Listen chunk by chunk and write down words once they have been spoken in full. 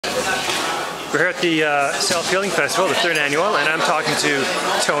We're here at the Self-Healing Festival, the 3rd annual, and I'm talking to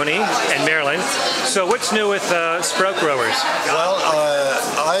Tony and Marilyn. So what's new with sprout growers? Well,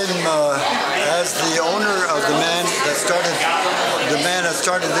 I'm as the owner of the man that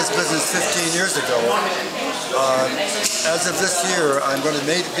started this business 15 years ago. As of this year, I'm going to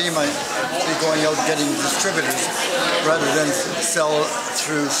be going out getting distributors rather than sell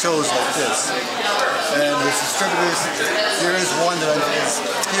through shows like this. And with distributors, here is one that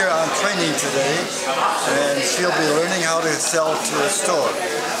I'm training today, and she'll be learning how to sell to a store.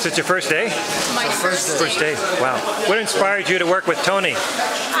 So it's your first day? My first day. Wow. What inspired you to work with Tony?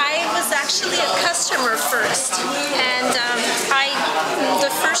 I was actually a customer first, and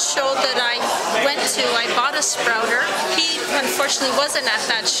the first show that I went to, I bought a sprouter. He unfortunately wasn't at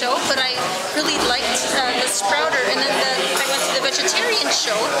that show, but I really liked the sprouter. And then I went to the vegetarian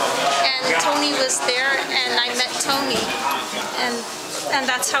show, and Tony was there, and I met Tony, and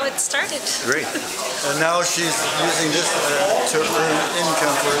that's how it started. Great. And now she's using this to earn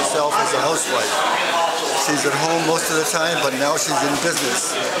income for herself as a housewife. She's at home most of the time, but now she's in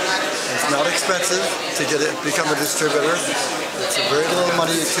business. It's not expensive to become a distributor. It's very little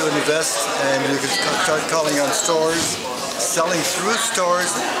money to invest, and you can start calling on stores, selling through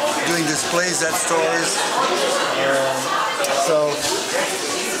stores, doing displays at stores. So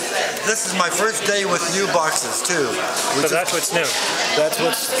this is my first day with new boxes too. So that's what's new. That's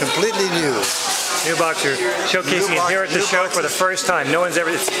what's completely new. New box, you're showcasing it here at the show for the first time. No one's ever,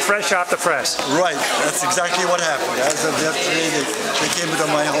 it's fresh off the press. Right, that's exactly what happened. As of yesterday, they came into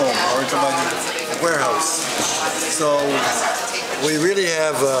my home, or into my warehouse. So we really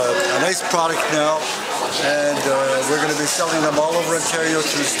have a nice product now, and we're going to be selling them all over Ontario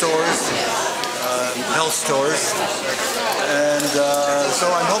through stores, health stores. And so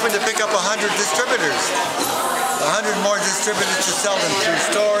I'm hoping to pick up 100 distributors. 100 more distributors to sell them through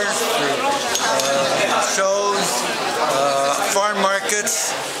stores, through shows, farm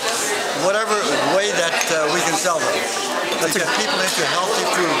markets, whatever way that we can sell them. To get people into healthy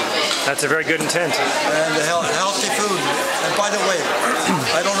food. That's a very good intent. And healthy food. And by the way,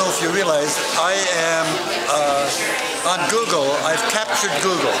 I don't know if you realize, I am on Google. I've captured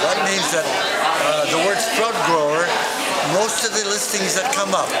Google. That means that the word sprout grower, most of the listings that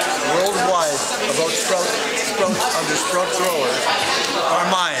come up worldwide about sprout under sprout growers are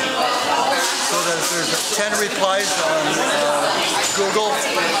mine. So that if there's 10 replies on Google,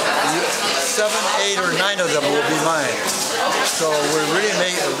 7, 8, or 9 of them will be mine. So we've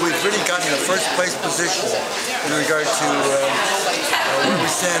really gotten a first place position in regard to where we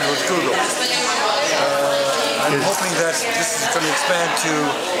stand with Google. I'm hoping that this is going to expand to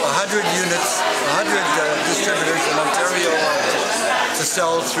 100 units, 100 distributors in Ontario to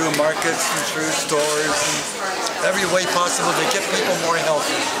sell through markets and through stores and every way possible to get people more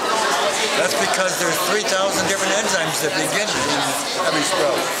healthy. That's because there's 3,000 different enzymes that begin in every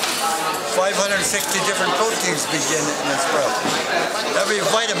sprout. 560 different proteins begin in a sprout. Every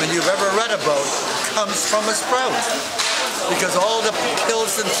vitamin you've ever read about comes from a sprout. Because all the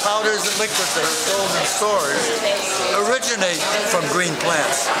pills and powders and liquids that are sold in stores originate from green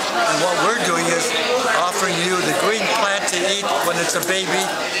plants. And what we're doing is offering you the green plant to eat when it's a baby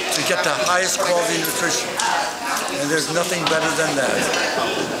to get the highest quality nutrition. And there's nothing better than that.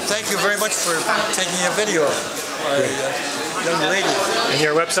 Thank you very much for taking a video of my young lady. And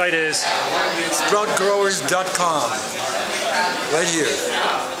your website is? Sproutgrowers.com. Right here.